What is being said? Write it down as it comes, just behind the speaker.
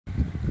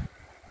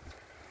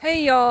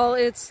Hey y'all,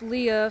 it's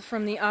Leah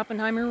from the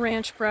Oppenheimer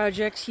Ranch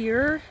Project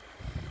here.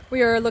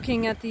 We are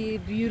looking at the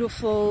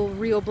beautiful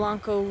Rio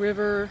Blanco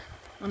River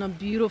on a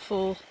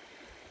beautiful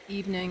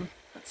evening.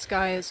 That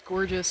sky is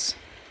gorgeous.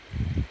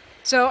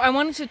 So I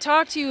wanted to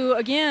talk to you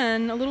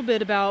again a little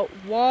bit about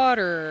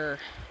water.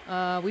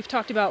 We've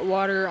talked about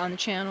water on the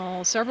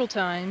channel several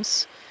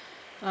times.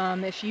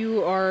 If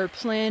you are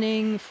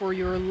planning for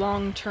your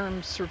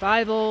long-term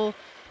survival,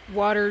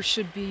 water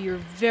should be your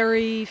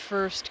very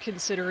first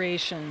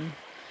consideration.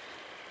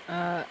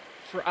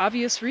 For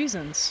obvious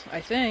reasons, I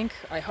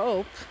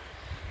hope.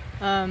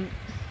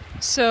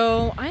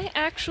 So I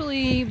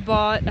actually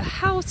bought a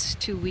house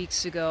 2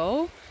 weeks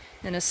ago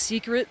in a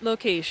secret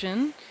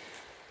location.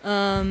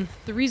 The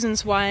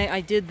reasons why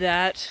I did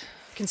that,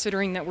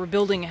 considering that we're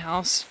building a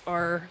house,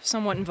 are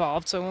somewhat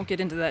involved, so I won't get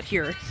into that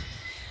here.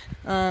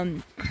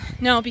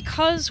 Now,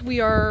 because we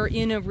are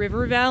in a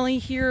river valley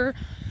here,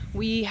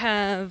 we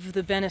have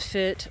the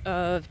benefit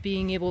of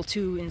being able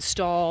to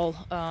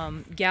install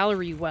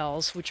gallery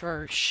wells, which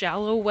are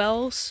shallow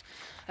wells,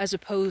 as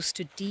opposed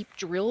to deep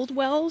drilled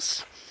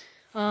wells,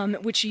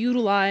 which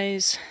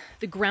utilize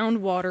the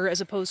groundwater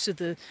as opposed to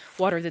the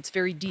water that's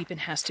very deep and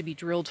has to be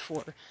drilled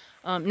for.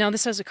 Now,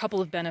 this has a couple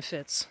of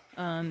benefits.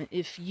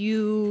 If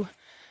you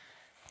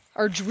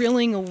are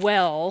drilling a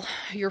well,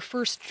 your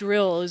first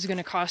drill is going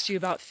to cost you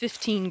about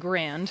 15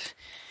 grand.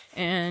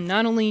 And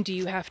not only do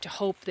you have to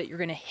hope that you're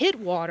going to hit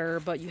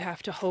water, but you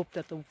have to hope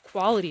that the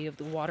quality of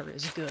the water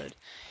is good.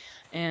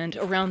 And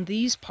around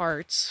these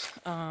parts,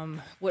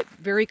 what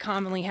very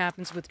commonly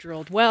happens with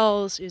drilled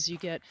wells is you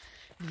get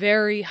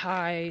very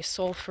high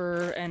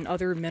sulfur and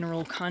other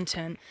mineral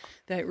content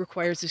that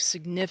requires a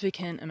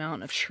significant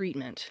amount of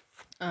treatment.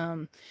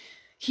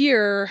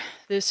 Here,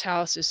 this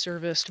house is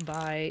serviced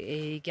by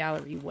a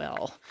gallery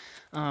well.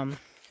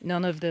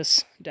 None of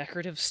this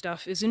decorative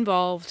stuff is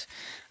involved.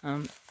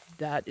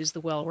 That is the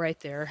well right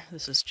there.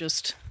 This is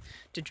just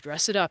to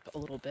dress it up a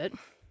little bit.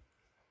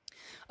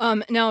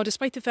 Now,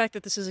 despite the fact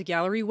that this is a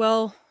gallery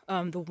well,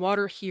 the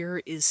water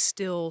here is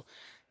still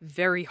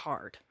very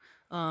hard.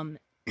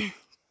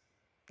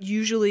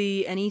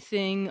 Usually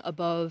anything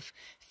above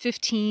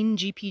 15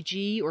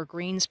 GPG or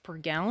grains per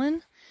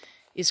gallon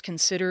is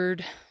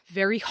considered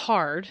very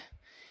hard.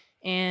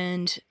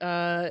 And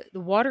the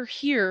water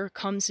here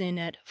comes in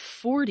at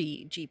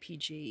 40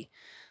 GPG.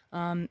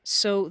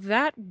 So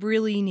that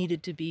really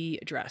needed to be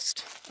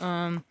addressed.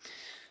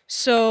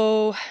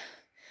 So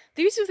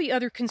these are the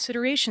other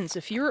considerations.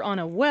 If you're on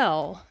a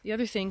well, the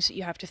other things that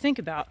you have to think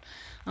about.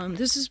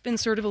 This has been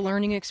sort of a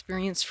learning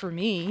experience for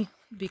me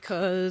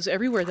because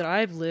everywhere that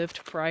I've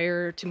lived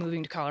prior to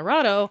moving to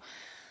Colorado,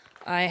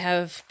 I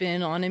have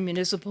been on a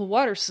municipal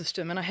water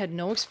system and I had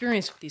no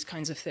experience with these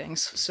kinds of things.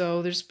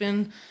 So there's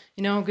been,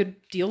 a good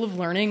deal of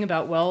learning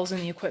about wells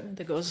and the equipment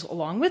that goes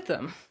along with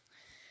them.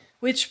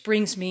 Which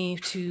brings me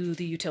to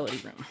the utility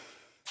room.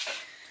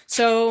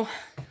 So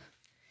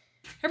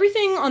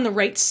everything on the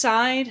right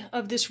side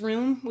of this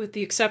room, with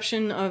the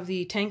exception of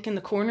the tank in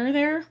the corner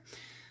there,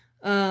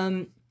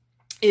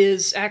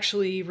 is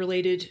actually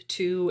related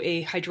to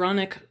a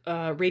hydronic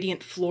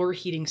radiant floor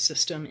heating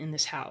system in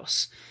this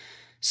house.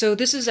 So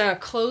this is a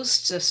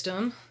closed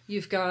system.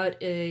 You've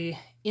got an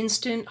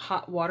instant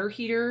hot water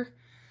heater.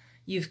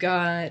 You've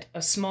got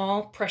a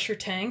small pressure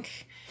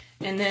tank.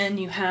 And then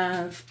you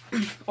have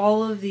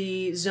all of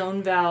the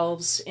zone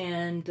valves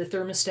and the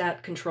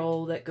thermostat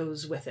control that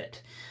goes with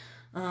it.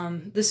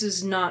 This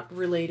is not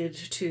related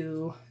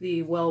to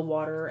the well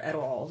water at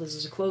all. This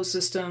is a closed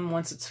system.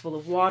 Once it's full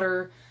of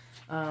water,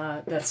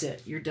 that's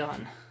it. You're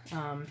done.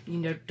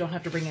 You don't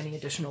have to bring any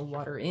additional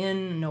water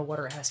in. No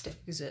water has to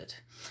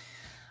exit.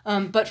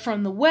 But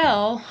from the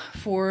well,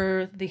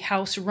 for the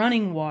house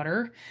running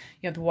water,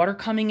 you have the water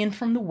coming in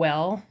from the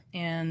well,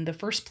 and the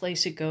first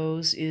place it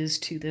goes is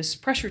to this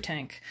pressure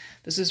tank.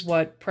 This is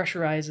what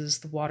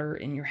pressurizes the water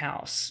in your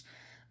house.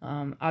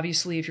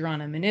 Obviously, if you're on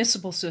a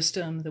municipal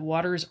system, the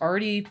water is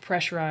already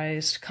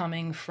pressurized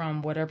coming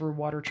from whatever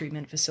water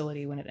treatment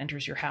facility when it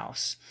enters your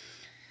house.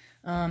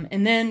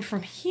 And then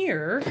from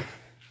here,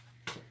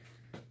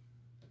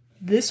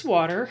 this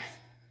water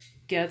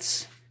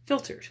gets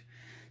filtered.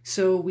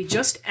 So we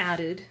just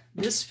added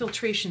this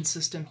filtration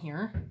system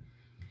here.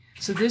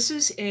 So this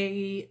is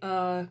a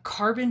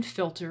carbon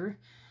filter.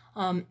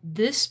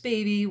 This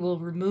baby will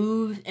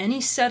remove any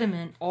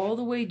sediment all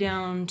the way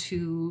down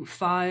to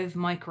 5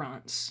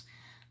 microns.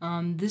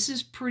 This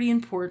is pretty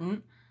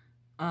important.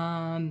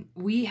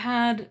 We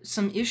had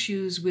some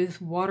issues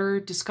with water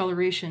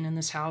discoloration in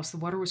this house. The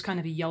water was kind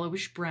of a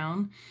yellowish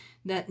brown.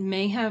 That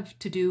may have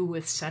to do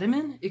with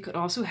sediment. It could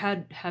also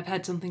have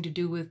had something to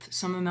do with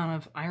some amount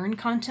of iron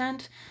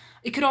content.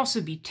 It could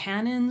also be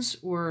tannins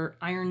or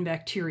iron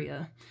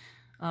bacteria.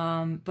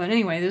 But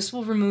anyway, this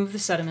will remove the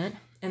sediment.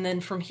 And then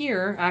from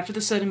here, after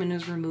the sediment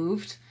is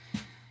removed,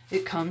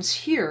 it comes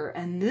here.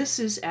 And this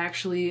is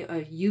actually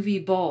a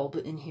UV bulb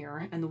in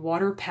here. And the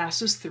water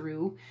passes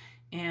through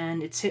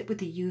and it's hit with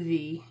the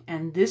UV.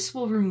 And this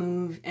will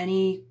remove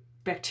any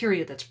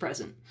bacteria that's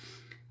present.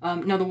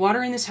 Now, the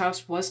water in this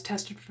house was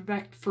tested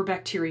for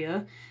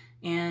bacteria,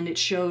 and it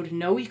showed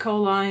no E.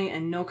 coli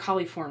and no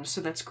coliforms,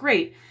 so that's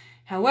great.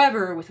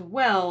 However, with a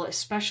well,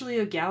 especially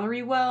a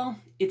gallery well,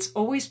 it's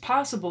always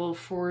possible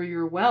for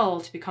your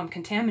well to become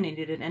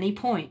contaminated at any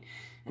point.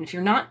 And if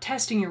you're not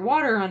testing your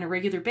water on a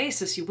regular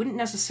basis, you wouldn't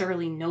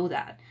necessarily know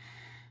that.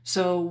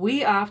 So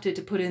we opted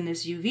to put in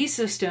this UV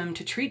system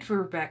to treat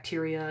for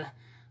bacteria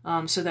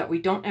so that we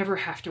don't ever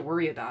have to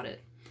worry about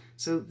it.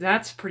 So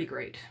that's pretty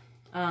great.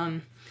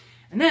 And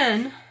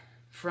then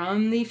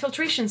from the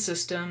filtration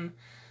system,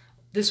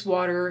 this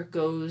water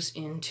goes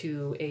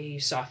into a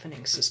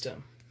softening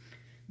system.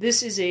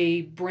 This is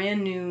a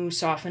brand new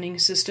softening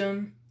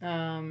system.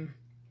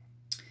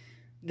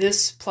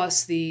 This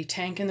plus the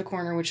tank in the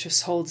corner, which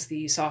just holds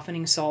the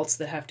softening salts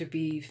that have to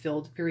be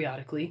filled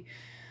periodically.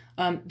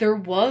 There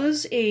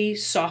was a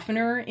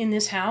softener in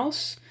this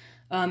house.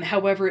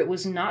 However, it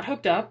was not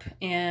hooked up,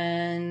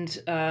 and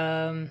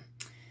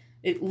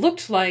it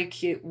looked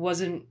like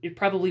it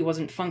probably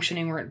wasn't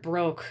functioning or it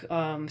broke.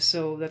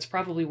 So that's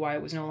probably why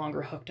it was no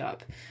longer hooked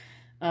up.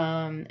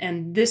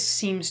 And this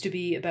seems to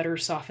be a better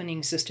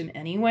softening system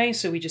anyway,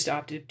 so we just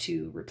opted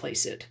to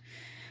replace it.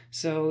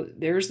 So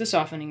there's the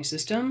softening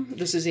system.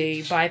 This is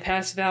a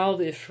bypass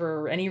valve. If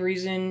for any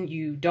reason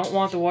you don't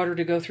want the water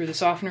to go through the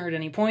softener at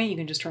any point, you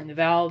can just turn the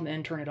valve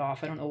and turn it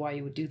off. I don't know why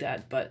you would do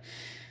that, but...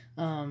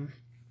 and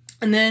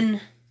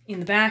then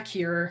in the back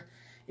here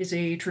is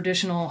a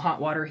traditional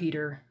hot water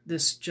heater.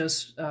 This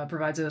just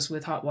provides us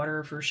with hot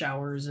water for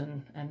showers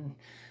and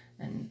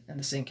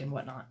the sink and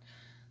whatnot.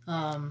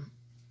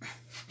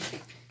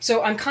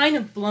 So I'm kind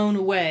of blown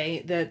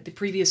away that the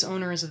previous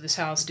owners of this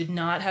house did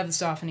not have the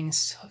softening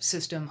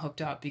system hooked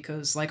up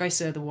because, like I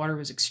said, the water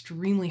was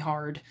extremely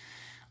hard,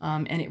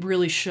 and it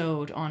really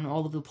showed on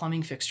all of the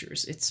plumbing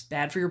fixtures. It's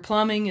bad for your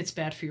plumbing, it's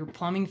bad for your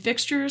plumbing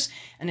fixtures,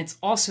 and it's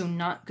also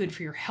not good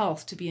for your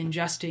health to be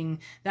ingesting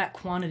that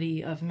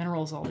quantity of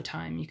minerals all the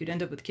time. You could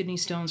end up with kidney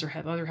stones or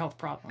have other health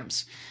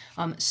problems.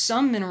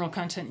 Some mineral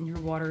content in your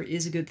water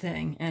is a good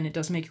thing, and it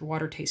does make your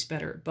water taste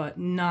better, but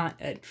not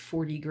at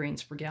 40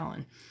 grains per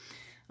gallon.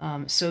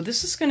 So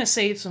this is going to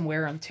save some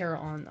wear and tear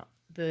on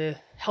the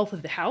health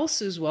of the house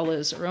as well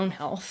as our own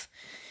health.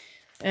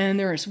 And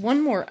there is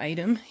one more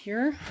item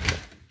here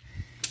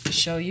to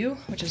show you,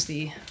 which is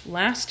the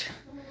last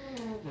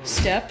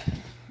step,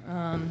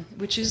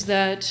 which is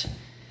that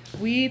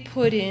we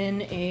put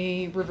in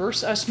a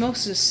reverse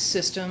osmosis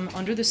system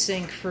under the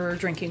sink for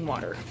drinking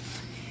water.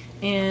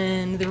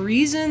 And the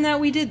reason that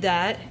we did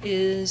that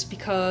is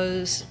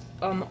because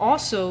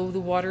also the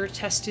water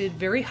tested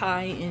very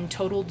high in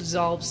total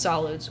dissolved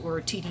solids, or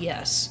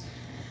TDS.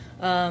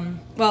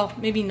 Well,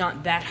 maybe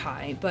not that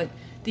high, but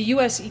the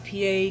US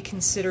EPA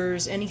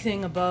considers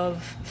anything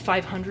above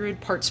 500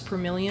 parts per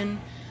million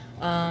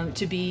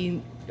to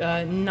be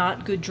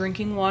not good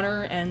drinking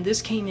water, and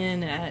this came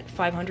in at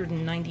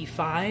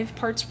 595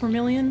 parts per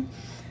million.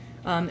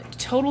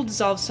 Total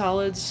dissolved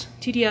solids,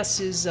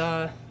 TDS is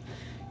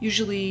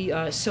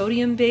usually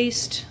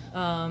sodium-based.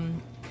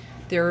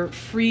 There are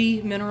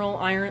free mineral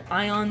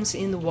ions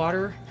in the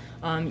water.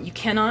 You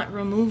cannot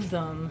remove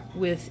them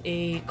with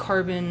a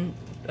carbon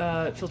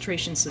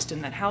filtration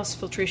system. That house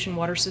filtration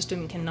water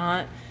system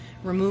cannot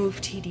remove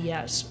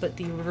TDS, but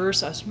the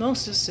reverse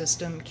osmosis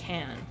system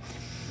can.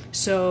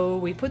 So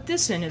we put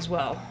this in as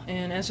well,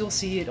 and as you'll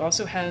see, it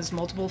also has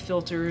multiple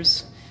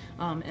filters,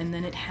 and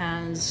then it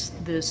has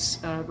this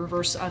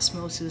reverse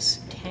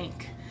osmosis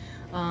tank.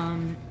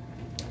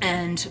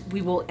 And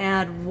we will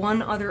add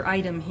one other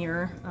item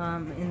here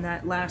in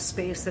that last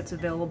space that's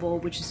available,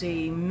 which is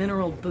a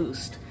mineral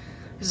boost.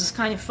 This is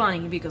kind of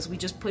funny because we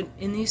just put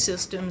in these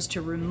systems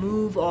to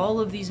remove all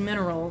of these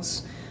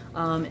minerals,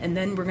 and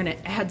then we're going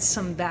to add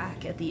some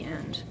back at the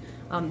end.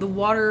 The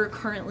water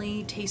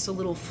currently tastes a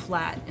little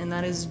flat, and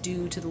that is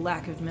due to the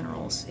lack of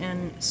minerals.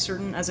 And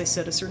as I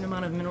said, a certain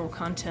amount of mineral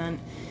content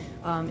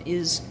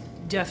is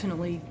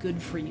definitely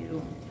good for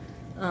you.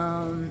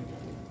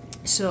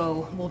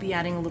 So we'll be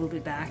adding a little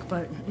bit back,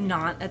 but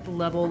not at the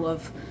level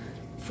of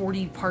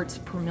 40 parts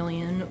per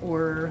million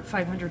or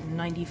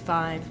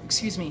 595,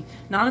 excuse me,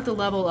 not at the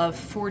level of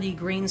 40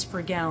 grains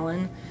per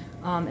gallon,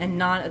 and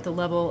not at the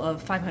level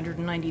of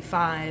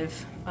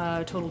 595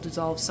 total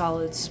dissolved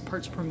solids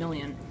parts per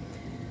million.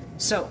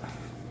 So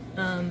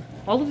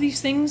all of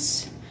these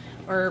things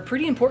are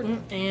pretty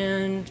important,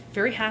 and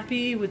very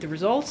happy with the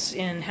results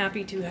and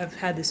happy to have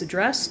had this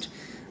addressed.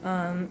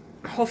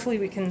 Hopefully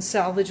we can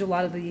salvage a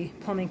lot of the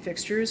plumbing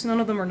fixtures. None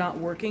of them are not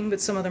working,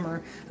 but some of them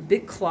are a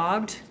bit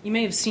clogged. You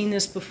may have seen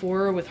this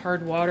before with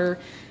hard water.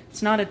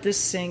 It's not at this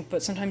sink,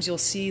 but sometimes you'll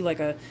see like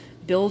a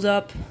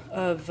buildup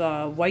of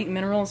white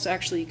minerals.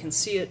 Actually, you can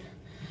see it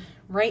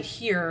right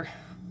here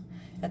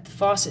at the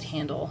faucet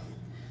handle.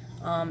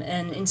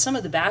 And in some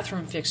of the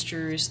bathroom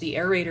fixtures, the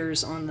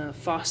aerators on the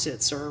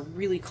faucets are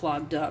really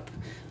clogged up.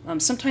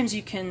 Sometimes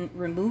you can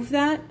remove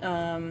that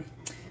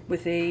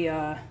with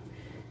a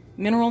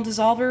mineral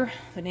dissolver,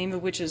 the name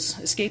of which is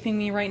escaping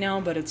me right now,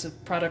 but it's a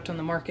product on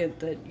the market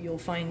that you'll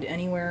find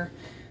anywhere.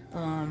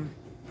 In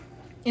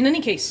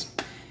any case,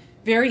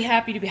 Very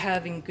happy to be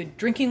having good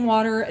drinking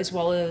water, as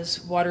well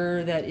as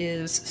water that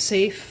is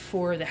safe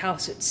for the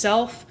house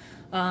itself.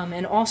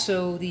 And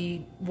also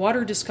the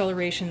water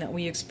discoloration that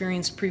we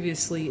experienced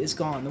previously is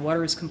gone. The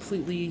water is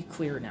completely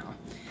clear now.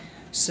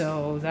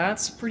 So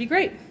that's pretty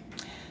great.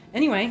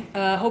 Anyway,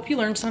 hope you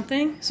learned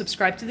something.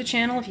 Subscribe to the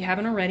channel if you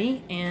haven't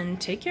already,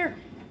 and take care.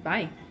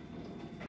 Bye.